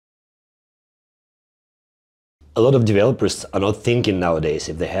A lot of developers are not thinking nowadays.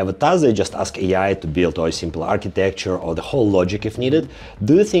 If they have a task, they just ask AI to build a simple architecture or the whole logic if needed.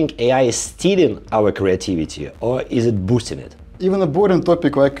 Do you think AI is stealing our creativity or is it boosting it? Even a boring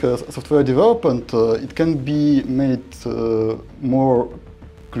topic like software development, it can be made more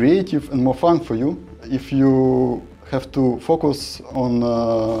creative and more fun for you if you have to focus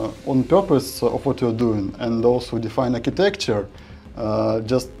on purpose of what you're doing and also define architecture.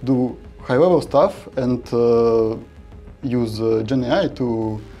 Just do high-level stuff and use Gen AI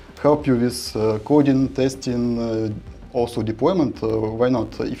to help you with coding, testing, also deployment. Why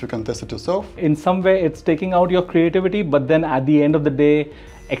not, if you can test it yourself? In some way, it's taking out your creativity, but then at the end of the day,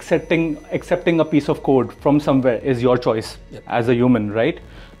 accepting a piece of code from somewhere is your choice as a human, right?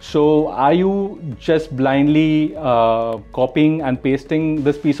 So are you just blindly copying and pasting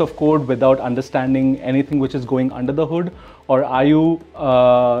this piece of code without understanding anything which is going under the hood? Or are you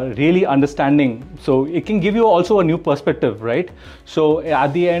really understanding? So it can give you also a new perspective, right? So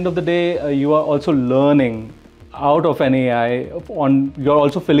at the end of the day, you are also learning out of an AI. You're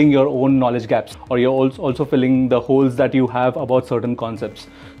also filling your own knowledge gaps, or you're also filling the holes that you have about certain concepts.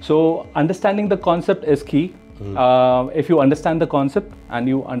 So understanding the concept is key. If you understand the concept and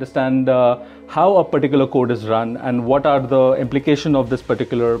you understand how a particular code is run and what are the implications of this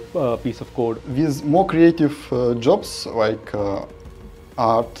particular piece of code. With more creative jobs like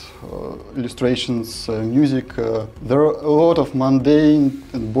art, illustrations, music, there are a lot of mundane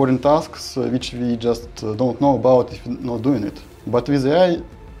and boring tasks which we just don't know about if we're not doing it. But with AI,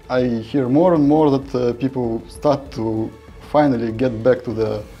 I hear more and more that people start to finally get back to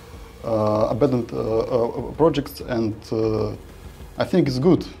the abandoned projects, and I think it's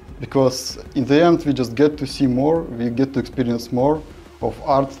good because in the end we just get to see more, we get to experience more of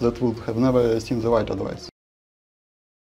art that would have never seen the light otherwise.